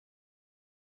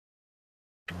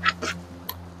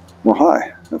Well,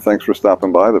 hi, and thanks for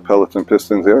stopping by the Pellets and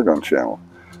Pistons Airgun channel.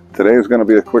 Today is going to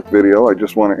be a quick video. I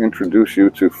just want to introduce you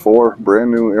to 4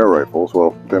 brand new air rifles.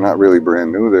 Well, they're not really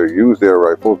brand new, they're used air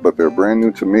rifles, but they're brand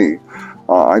new to me.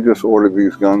 I just ordered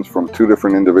these guns from 2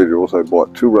 different individuals. I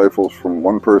bought 2 rifles from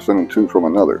one person and 2 from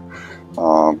another.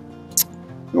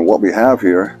 And what we have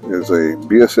here is a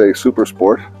BSA Super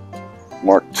Sport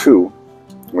Mark II,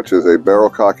 which is a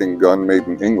barrel cocking gun made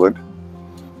in England.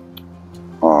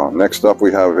 Next up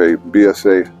we have a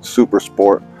BSA Super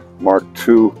Sport Mark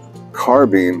II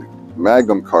carbine,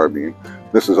 Magnum carbine.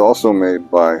 This is also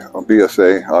made by a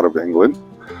BSA out of England.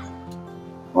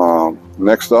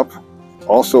 Next up,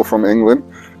 also from England,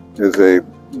 is a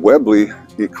Webley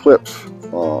Eclipse,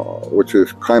 which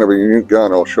is kind of a unique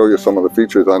gun. I'll show you some of the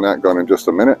features on that gun in just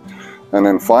a minute. And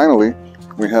then finally,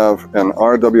 we have an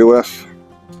RWS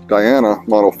Diana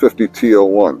Model 50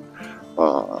 TL1.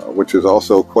 Which is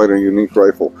also quite a unique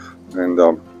rifle, and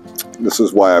this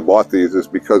is why I bought these, is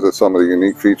because of some of the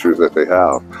unique features that they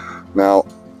have. Now,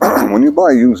 when you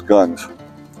buy used guns,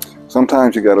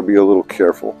 sometimes you got to be a little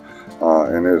careful,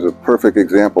 and there's a perfect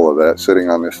example of that sitting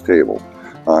on this table,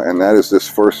 and that is this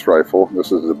first rifle.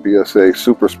 This is the BSA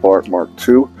Super Sport Mark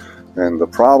II. And the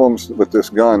problems with this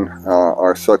gun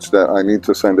are such that I need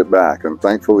to send it back, and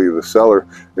thankfully the seller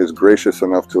is gracious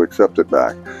enough to accept it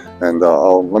back. And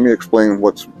let me explain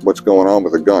what's going on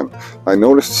with the gun. I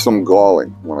noticed some galling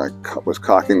when I was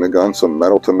cocking the gun, some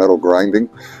metal to metal grinding,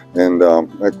 and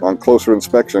on closer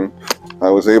inspection I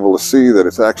was able to see that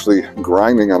it's actually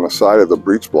grinding on the side of the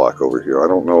breech block over here. I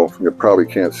don't know, you probably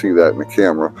can't see that in the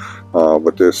camera,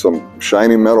 but there's some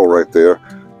shiny metal right there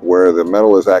where the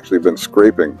metal has actually been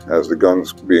scraping as the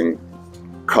gun's being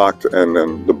cocked and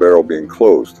then the barrel being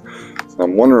closed.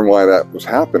 I'm wondering why that was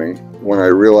happening, when I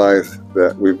realized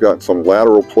that we've got some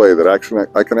lateral play that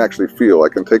I can actually feel. I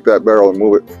can take that barrel and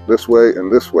move it this way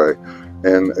and this way,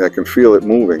 and I can feel it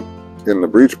moving in the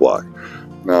breech block.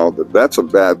 Now that's a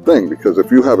bad thing, because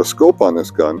if you have a scope on this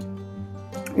gun,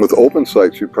 with open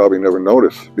sights you'd probably never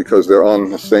notice because they're on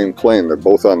the same plane, they're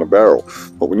both on the barrel.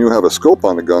 But when you have a scope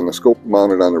on the gun, the scope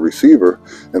mounted on the receiver,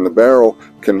 and the barrel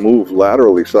can move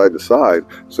laterally side to side,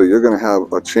 so you're going to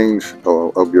have a change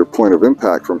of your point of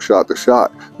impact from shot to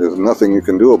shot. There's nothing you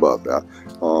can do about that.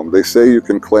 They say you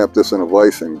can clamp this in a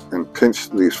vise and pinch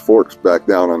these forks back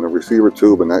down on the receiver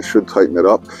tube, and that should tighten it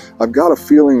up. I've got a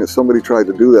feeling that somebody tried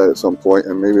to do that at some point,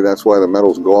 and maybe that's why the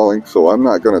metal's galling, so I'm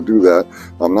not going to do that.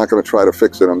 I'm not going to try to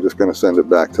fix it. I'm just going to send it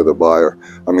back to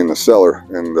the seller,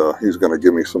 and he's going to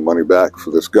give me some money back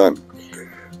for this gun.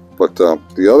 But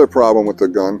the other problem with the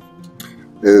gun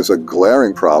is a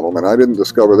glaring problem, and I didn't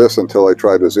discover this until I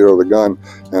tried to zero the gun,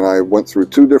 and I went through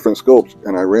 2 different scopes,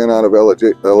 and I ran out of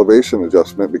elevation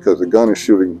adjustment because the gun is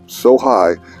shooting so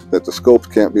high that the scopes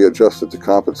can't be adjusted to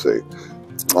compensate.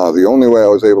 The only way I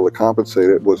was able to compensate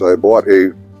it was I bought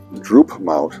a droop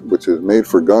mount, which is made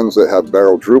for guns that have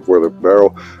barrel droop, where the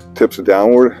barrel tips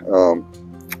downward.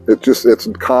 It's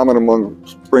common among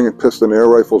spring and piston air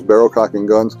rifles, barrel cocking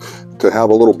guns, to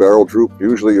have a little barrel droop.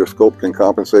 Usually your scope can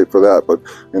compensate for that, but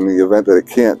in the event that it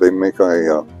can't, they make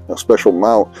a special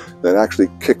mount that actually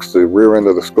kicks the rear end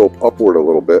of the scope upward a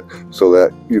little bit, so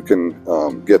that you can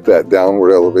get that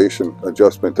downward elevation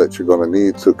adjustment that you're going to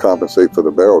need to compensate for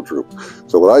the barrel droop.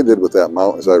 So what I did with that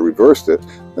mount is I reversed it,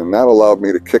 and that allowed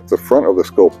me to kick the front of the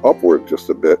scope upward just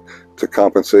a bit to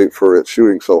compensate for it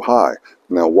shooting so high.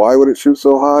 Now, why would it shoot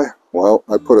so high? Well,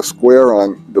 I put a square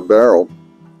on the barrel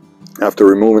after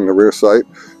removing the rear sight,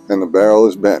 and the barrel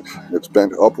is bent. It's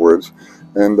bent upwards,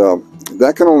 and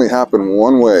that can only happen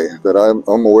one way that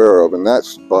I'm aware of, and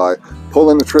that's by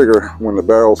pulling the trigger when the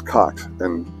barrel's cocked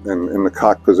and in the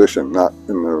cocked position, not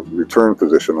in the return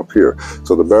position up here.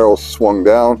 So the barrel's swung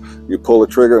down, you pull the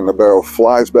trigger, and the barrel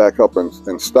flies back up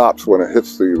and stops when it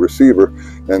hits the receiver,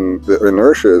 and the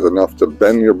inertia is enough to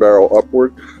bend your barrel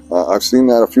upward. I've seen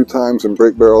that a few times in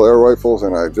break barrel air rifles,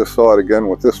 and I just saw it again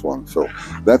with this one. So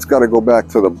that's got to go back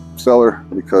to the seller,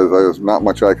 because there's not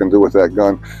much I can do with that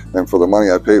gun, and for the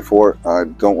money I paid for it, I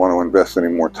don't want to invest any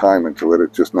more time into it.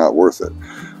 It's just not worth it.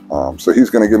 So he's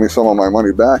going to give me some of my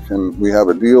money back, and we have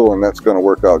a deal, and that's going to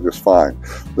work out just fine.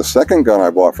 The second gun I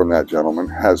bought from that gentleman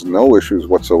has no issues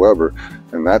whatsoever,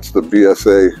 and that's the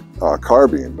BSA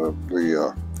carbine,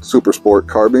 the Super Sport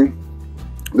carbine.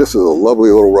 This is a lovely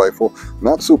little rifle,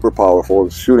 not super powerful.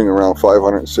 It's shooting around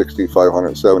 560,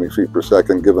 570 feet per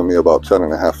second, giving me about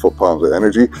 10.5 foot-pounds of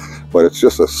energy, but it's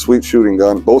just a sweet shooting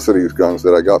gun. Both of these guns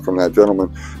that I got from that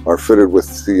gentleman are fitted with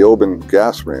Theobin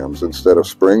gas rams instead of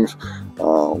springs,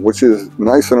 which is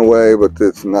nice in a way, but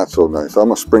it's not so nice.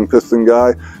 I'm a spring piston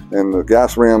guy, and the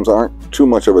gas rams aren't too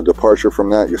much of a departure from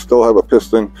that. You still have a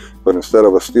piston, but instead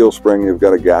of a steel spring, you've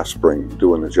got a gas spring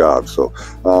doing the job. So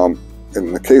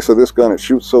in the case of this gun, it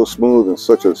shoots so smooth and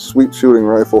such a sweet shooting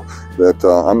rifle that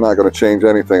I'm not going to change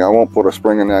anything. I won't put a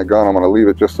spring in that gun. I'm going to leave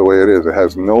it just the way it is. It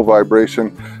has no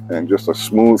vibration and just a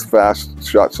smooth, fast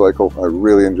shot cycle. I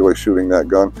really enjoy shooting that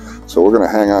gun, so we're going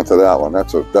to hang on to that one.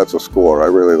 That's a score. I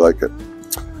really like it.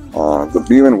 The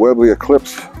Beeman Webley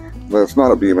Eclipse. Well, it's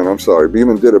not a Beeman, I'm sorry.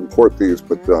 Beeman did import these,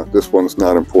 but this one's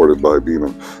not imported by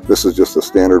Beeman. This is just a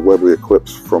standard Webley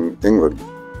Eclipse from England.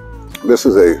 This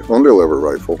is a underlever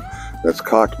rifle that's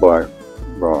cocked by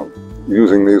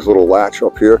using these little latch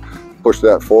up here. Push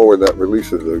that forward, that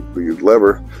releases the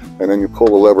lever, and then you pull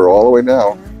the lever all the way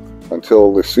down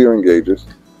until the sear engages,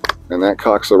 and that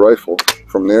cocks the rifle.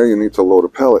 From there you need to load a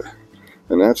pellet,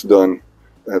 and that's done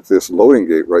at this loading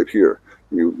gate right here.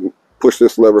 You push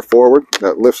this lever forward,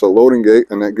 that lifts a loading gate,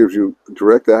 and that gives you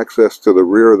direct access to the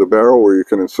rear of the barrel where you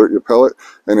can insert your pellet,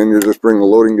 and then you just bring the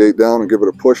loading gate down and give it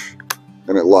a push,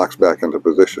 and it locks back into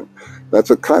position. That's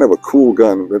a kind of a cool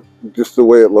gun. Just the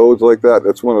way it loads like that,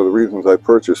 that's one of the reasons I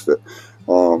purchased it.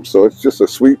 So it's just a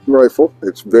sweet rifle.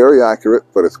 It's very accurate,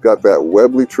 but it's got that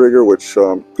Webley trigger, which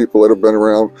people that have been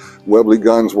around Webley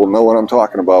guns will know what I'm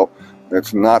talking about.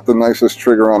 It's not the nicest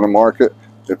trigger on the market.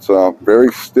 It's a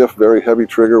very stiff, very heavy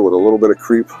trigger with a little bit of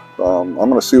creep. I'm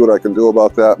going to see what I can do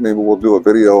about that. Maybe we'll do a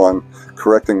video on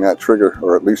correcting that trigger,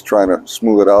 or at least trying to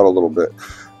smooth it out a little bit.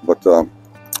 But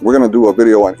we're going to do a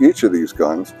video on each of these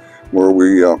guns, where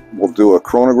we'll do a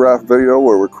chronograph video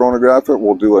where we chronograph it.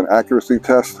 We'll do an accuracy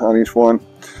test on each one,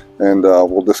 and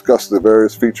we'll discuss the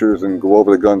various features and go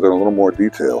over the guns in a little more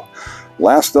detail.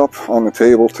 Last up on the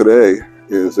table today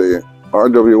is a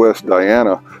RWS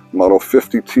Diana Model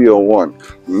 50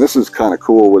 TL1, and this is kind of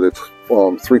cool with its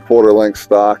 3/4 length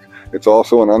stock. It's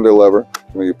also an underlever.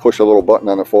 You push a little button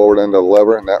on the forward end of the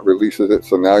lever, and that releases it,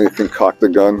 so now you can cock the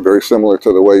gun very similar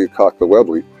to the way you cock the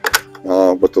Webley.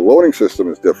 But the loading system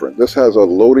is different. This has a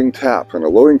loading tap, and a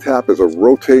loading tap is a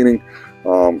rotating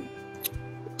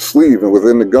sleeve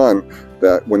within the gun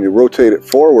that when you rotate it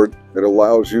forward, it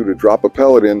allows you to drop a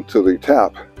pellet into the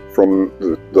tap from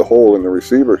the hole in the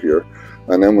receiver here,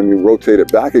 and then when you rotate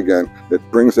it back again, it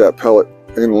brings that pellet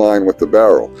in line with the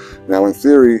barrel. Now in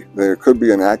theory, there could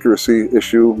be an accuracy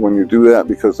issue when you do that,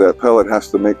 because that pellet has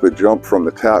to make the jump from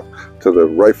the tap to the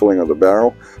rifling of the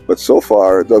barrel, but so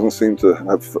far it doesn't seem to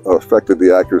have affected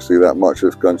the accuracy that much.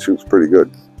 This gun shoots pretty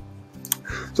good.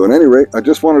 So at any rate, I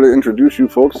just wanted to introduce you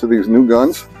folks to these new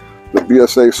guns: the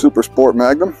BSA Super Sport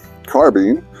Magnum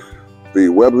Carbine, the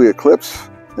Webley Eclipse,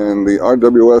 and the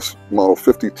RWS Model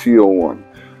 50 TL1.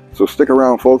 So stick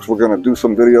around, folks. We're going to do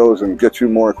some videos and get you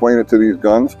more acquainted to these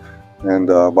guns. And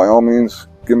by all means,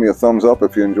 give me a thumbs up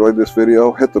if you enjoyed this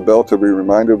video. Hit the bell to be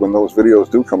reminded when those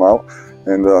videos do come out.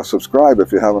 And subscribe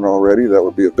if you haven't already. That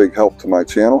would be a big help to my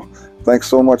channel. Thanks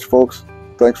so much, folks.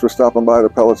 Thanks for stopping by the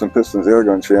Pellets and Pistons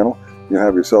Airgun channel. You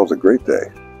have yourselves a great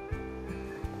day.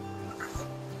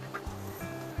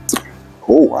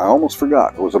 Oh, I almost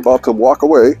forgot. I was about to walk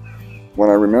away when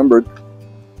I remembered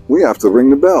we have to ring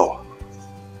the bell.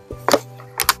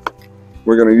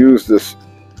 We're going to use this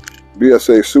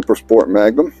BSA Super Sport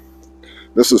Magnum.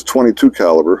 This is 22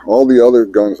 caliber. All the other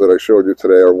guns that I showed you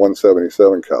today are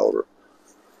 177 caliber.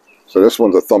 So this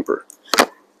one's a thumper.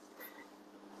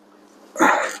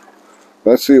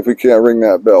 Let's see if we can't ring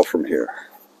that bell from here.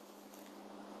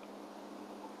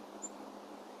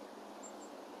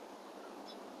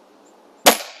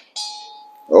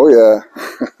 Oh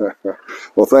yeah.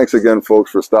 Well, thanks again, folks,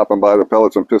 for stopping by the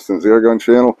Pellets and Pistons Airgun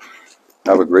channel.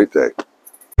 Have a great day.